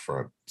 grand up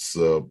front.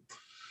 So,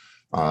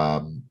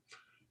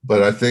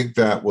 but I think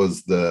that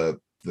was the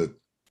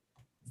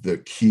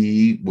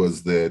key,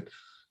 was that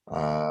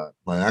my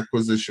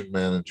acquisition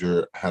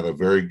manager had a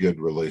very good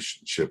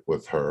relationship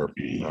with her.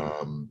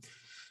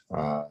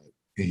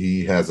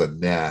 He has a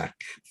knack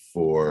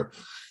for,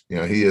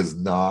 he is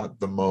not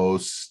the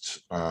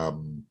most, I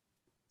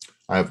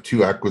have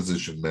 2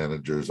 acquisition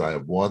managers. I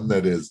have one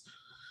that is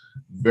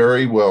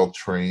very well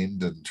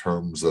trained in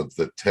terms of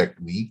the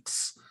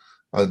techniques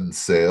on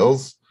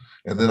sales.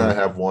 And then I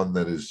have one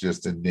that is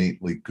just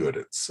innately good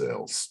at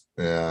sales.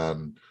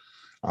 And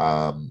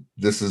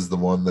this is the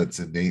one that's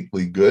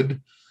innately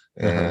good.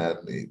 And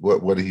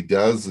what he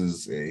does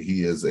is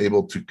he is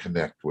able to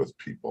connect with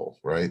people,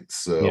 right?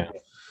 So,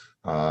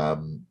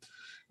 and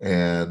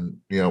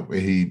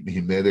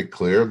he made it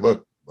clear,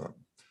 look,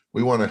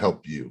 we want to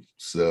help you.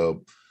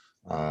 So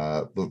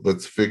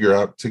let's figure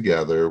out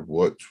together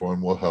which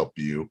one will help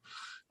you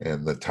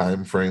and the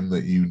time frame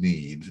that you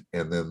need,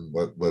 and then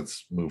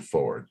let's move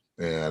forward.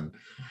 And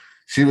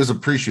she was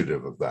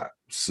appreciative of that.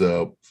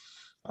 So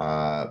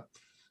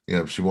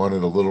she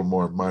wanted a little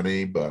more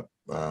money, but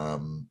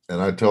and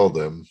I told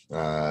him,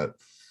 I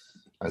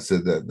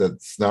said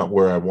that's not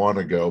where I want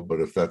to go,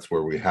 but if that's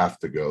where we have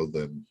to go,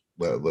 then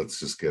let's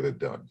just get it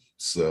done.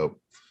 So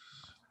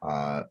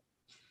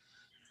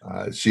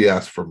she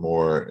asked for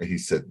more, and he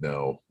said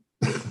no.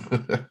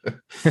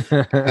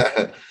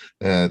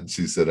 And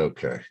she said,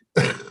 okay.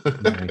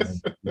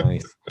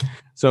 Nice.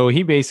 So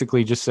he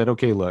basically just said,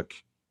 okay, look,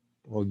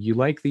 well, you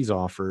like these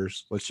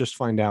offers. Let's just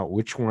find out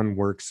which one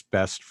works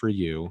best for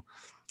you,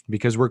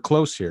 because we're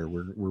close here.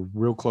 We're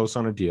real close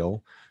on a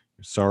deal.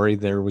 Sorry,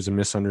 there was a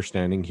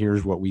misunderstanding.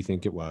 Here's what we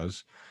think it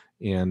was.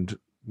 And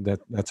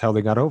that's how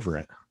they got over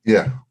it.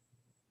 Yeah.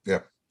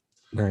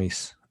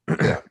 Nice.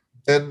 Yeah.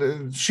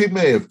 And she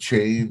may have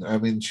changed. I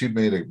mean, she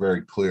made it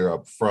very clear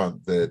up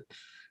front that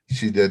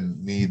she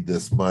didn't need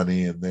this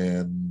money. And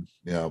then,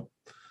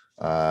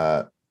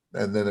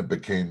 and then it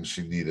became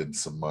she needed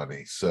some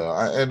money. So,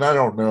 I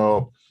don't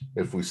know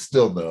if we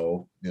still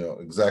know,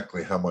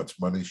 exactly how much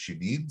money she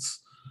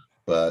needs,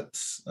 but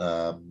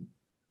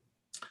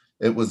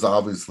it was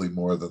obviously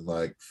more than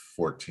like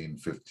 14,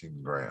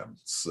 15 grand.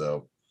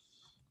 So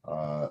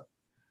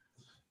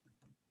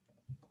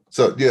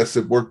yes,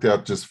 it worked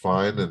out just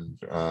fine.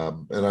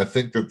 And I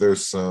think that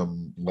there's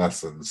some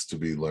lessons to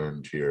be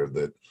learned here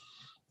that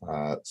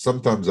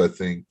sometimes I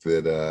think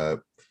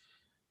that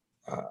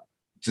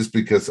just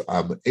because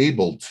I'm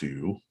able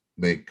to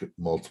make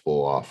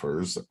multiple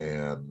offers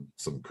and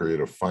some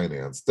creative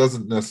finance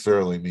doesn't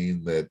necessarily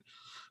mean that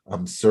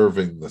I'm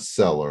serving the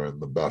seller in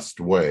the best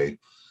way.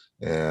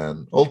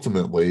 And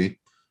ultimately,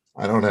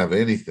 I don't have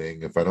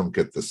anything if I don't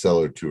get the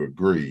seller to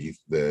agree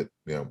that,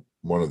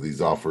 one of these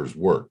offers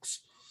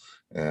works.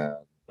 And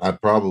I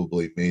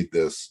probably made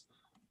this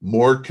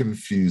more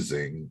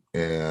confusing,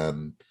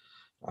 and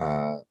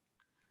I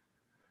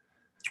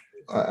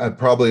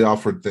probably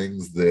offered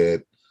things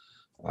that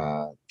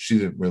she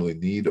didn't really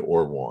need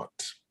or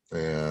want.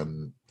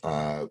 And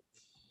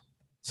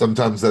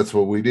sometimes that's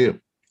what we do.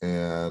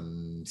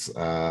 And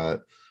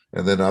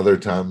then other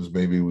times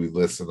maybe we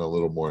listen a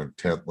little more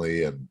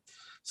intently and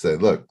say,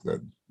 look,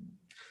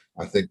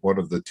 I think one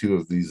of the two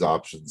of these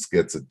options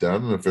gets it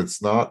done. And if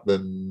it's not,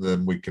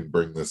 then we can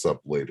bring this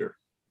up later.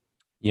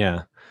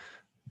 Yeah.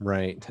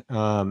 Right.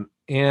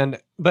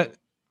 But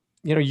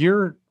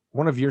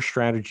one of your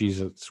strategies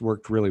that's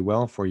worked really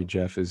well for you,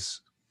 Jeff,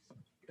 is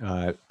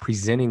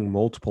presenting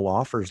multiple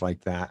offers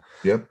like that.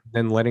 Yep.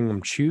 Then letting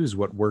them choose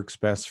what works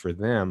best for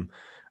them.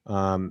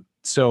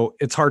 So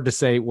it's hard to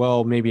say,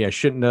 well, maybe I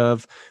shouldn't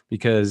have,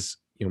 because,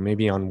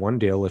 maybe on one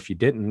deal, if you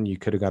didn't, you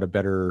could have got a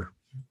better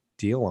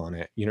deal on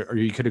it, or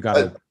you could have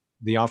got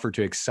the offer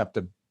to accept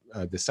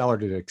the seller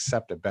to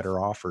accept a better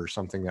offer,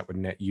 something that would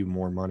net you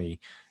more money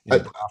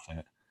in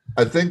profit.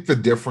 I think the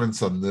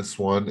difference on this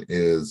one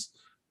is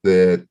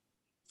that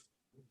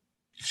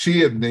she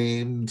had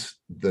named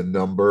the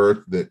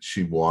number that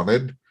she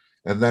wanted,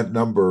 and that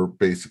number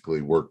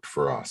basically worked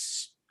for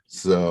us.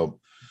 So,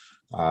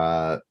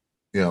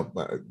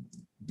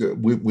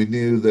 we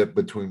knew that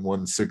between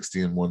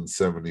 160 and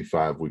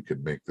 175, we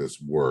could make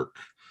this work.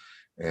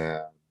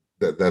 And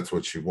that's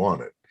what she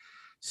wanted.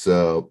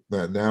 So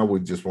now we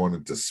just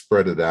wanted to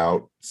spread it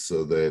out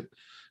so that,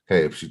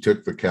 hey, if she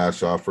took the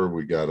cash offer,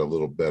 we got a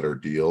little better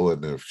deal.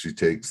 And if she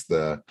takes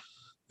the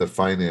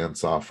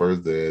finance offer,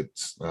 that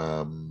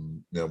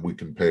we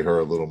can pay her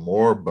a little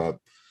more, but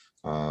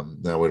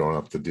now we don't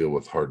have to deal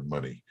with hard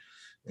money.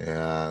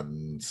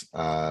 And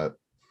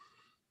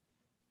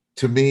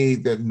to me,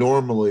 that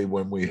normally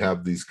when we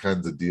have these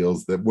kinds of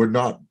deals, that we're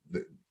not,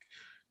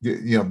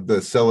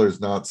 the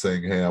seller's not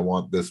saying, hey, I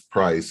want this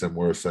price, and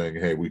we're saying,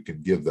 hey, we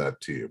can give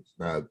that to you.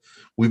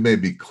 We may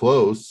be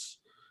close,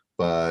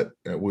 but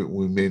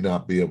we may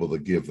not be able to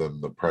give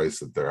them the price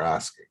that they're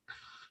asking.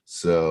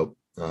 So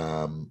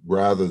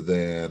rather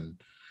than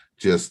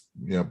just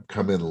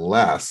come in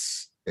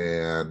less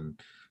and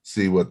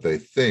see what they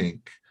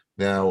think,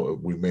 now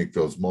we make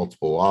those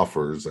multiple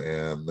offers,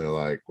 and they're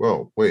like,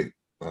 well, wait,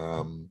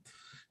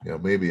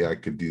 maybe I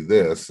could do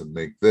this and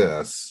make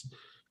this,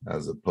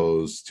 as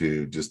opposed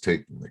to just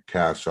taking the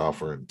cash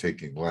offer and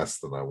taking less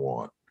than I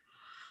want.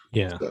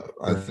 Yeah. So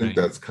I think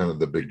that's kind of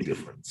the big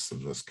difference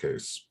in this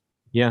case.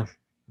 Yeah.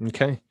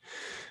 Okay.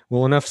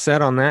 Well, enough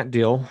said on that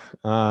deal.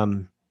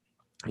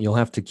 You'll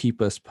have to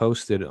keep us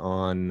posted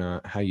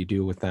on how you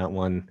do with that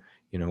one.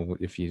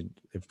 If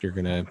you're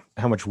gonna,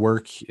 how much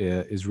work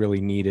is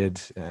really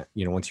needed.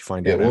 Once you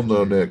find out. Yeah, we'll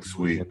know next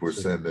week. We're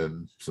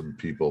sending some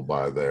people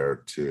by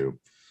there to.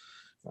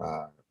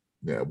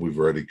 We've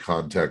already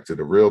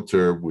contacted a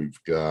realtor.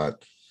 We've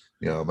got,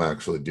 I'm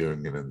actually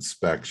doing an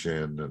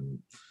inspection, and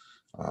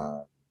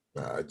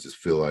I just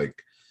feel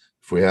like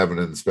if we have an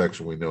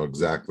inspection, we know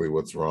exactly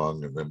what's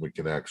wrong, and then we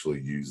can actually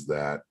use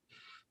that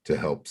to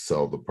help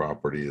sell the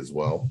property as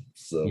well.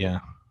 So yeah.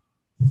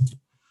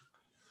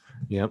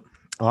 Yep.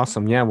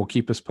 Awesome. Yeah, we'll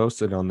keep us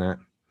posted on that.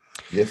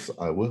 Yes,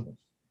 I will.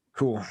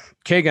 Cool.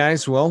 Okay,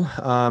 guys. Well,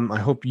 I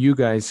hope you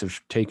guys have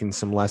taken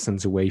some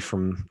lessons away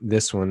from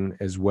this one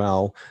as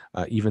well.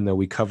 Even though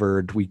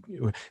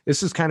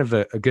this is kind of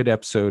a good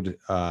episode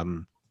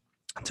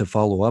to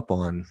follow up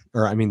on,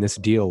 this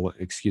deal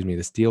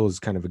is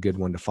kind of a good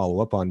one to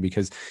follow up on,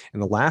 because in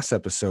the last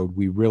episode,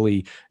 we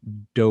really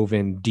dove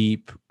in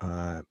deep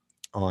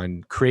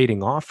on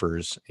creating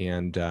offers,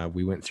 and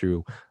we went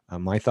through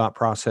my thought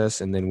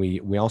process, and then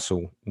we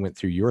also went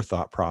through your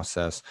thought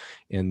process,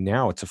 and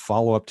now it's a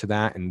follow-up to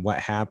that and what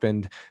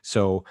happened.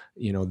 So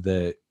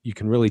you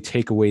can really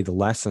take away the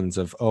lessons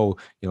of,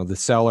 the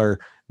seller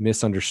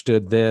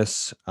misunderstood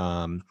this,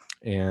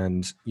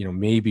 and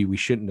maybe we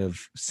shouldn't have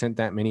sent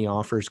that many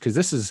offers, because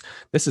this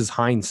is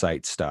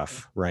hindsight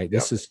stuff, right? Yep.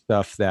 This is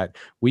stuff that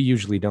we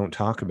usually don't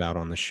talk about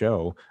on the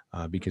show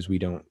because we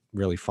don't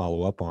really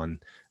follow up on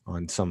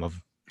some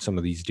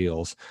of these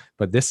deals.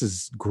 But this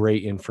is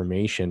great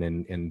information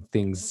and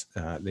things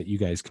that you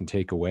guys can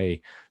take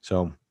away.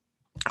 So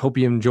hope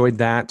you enjoyed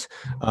that.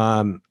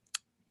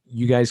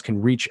 You guys can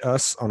reach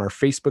us on our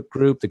Facebook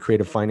group, the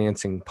Creative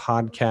Financing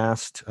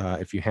Podcast.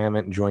 If you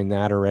haven't joined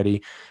that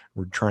already,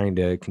 we're trying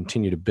to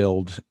continue to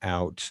build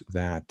out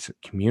that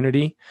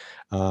community.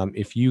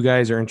 If you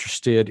guys are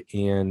interested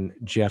in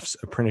Jeff's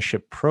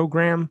apprenticeship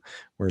program,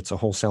 where it's a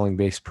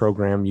wholesaling-based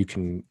program, you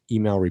can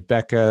email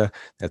Rebecca.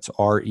 That's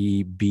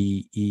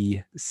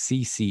REBECCA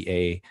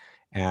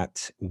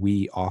at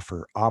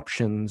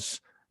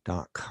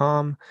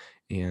weofferoptions.com.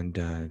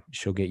 And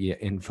she'll get you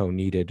info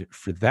needed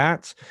for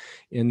that.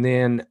 And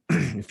then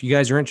if you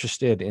guys are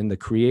interested in the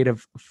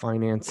Creative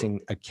Financing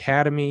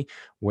Academy,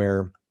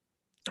 where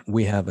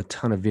we have a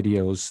ton of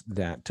videos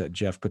that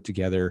Jeff put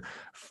together,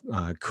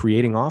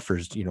 creating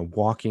offers,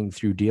 walking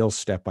through deals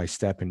step by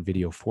step in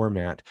video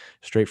format,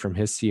 straight from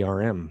his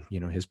CRM,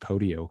 his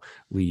Podio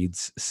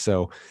leads.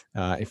 So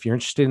if you're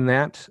interested in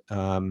that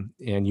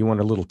and you want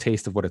a little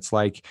taste of what it's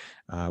like,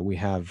 we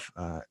have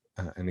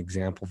an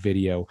example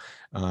video.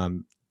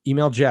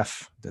 Email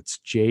Jeff, that's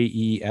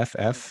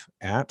JEFF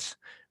at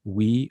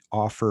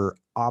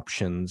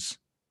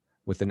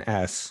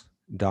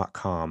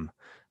weofferoptions.com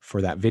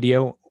for that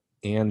video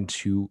and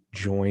to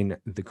join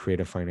the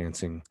Creative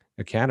Financing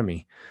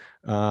Academy.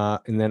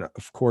 And then,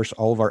 of course,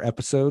 all of our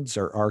episodes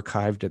are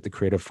archived at the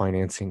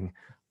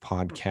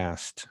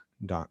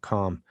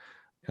creativefinancingpodcast.com.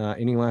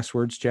 Any last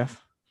words,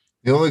 Jeff?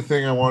 The only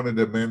thing I wanted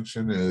to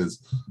mention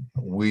is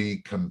we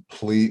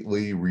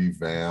completely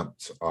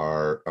revamped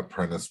our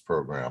apprentice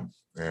program,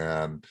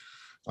 and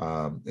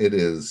it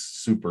is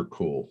super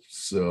cool.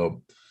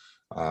 So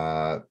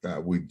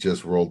we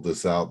just rolled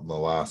this out in the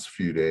last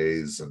few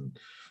days, and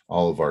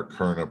all of our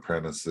current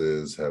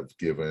apprentices have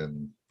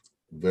given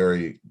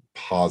very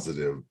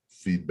positive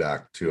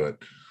feedback to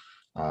it.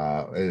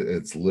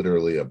 It's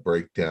literally a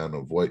breakdown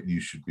of what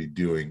you should be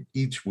doing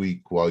each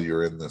week while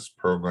you're in this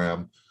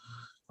program.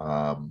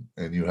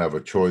 And you have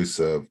a choice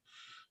of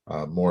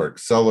a more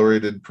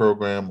accelerated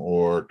program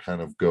or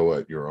kind of go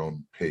at your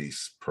own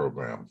pace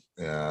program.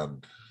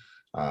 And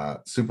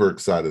super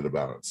excited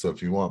about it. So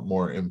if you want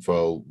more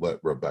info, let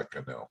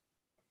Rebecca know.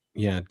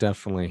 Yeah,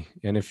 definitely.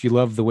 And if you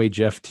love the way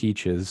Jeff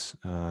teaches,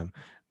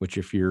 which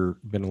if you've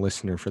been a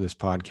listener for this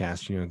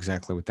podcast, you know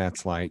exactly what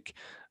that's like,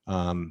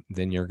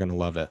 then you're going to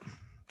love it.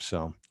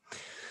 So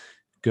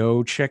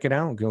go check it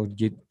out.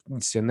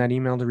 Send that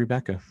email to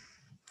Rebecca.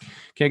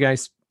 Okay,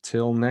 guys,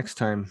 till next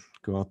time,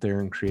 go out there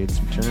and create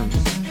some terms.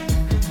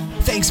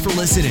 Thanks for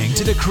listening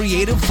to the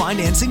Creative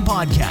Financing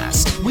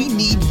Podcast. We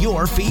need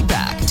your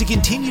feedback to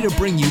continue to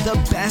bring you the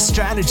best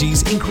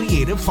strategies in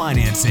creative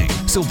financing.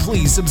 So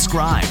please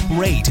subscribe,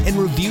 rate, and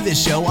review this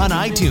show on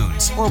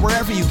iTunes or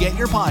wherever you get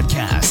your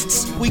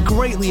podcasts. We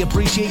greatly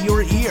appreciate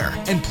your ear,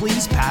 and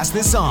please pass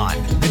this on.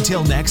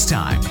 Until next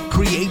time,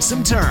 create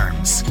some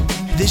terms.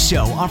 This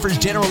show offers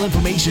general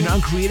information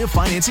on creative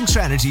financing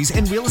strategies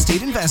and real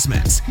estate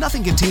investments.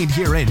 Nothing contained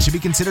herein should be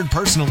considered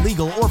personal,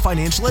 legal, or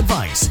financial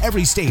advice.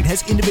 Every state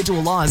has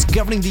individual laws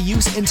governing the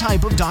use and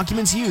type of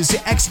documents used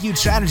to execute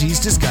strategies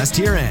discussed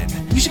herein.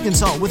 You should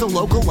consult with a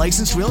local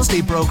licensed real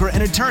estate broker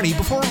and attorney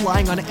before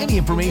relying on any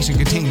information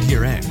contained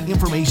herein.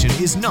 Information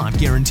is not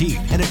guaranteed,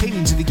 and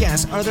opinions of the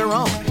guests are their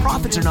own.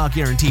 Profits are not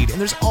guaranteed, and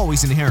there's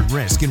always inherent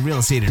risk in real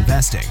estate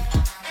investing.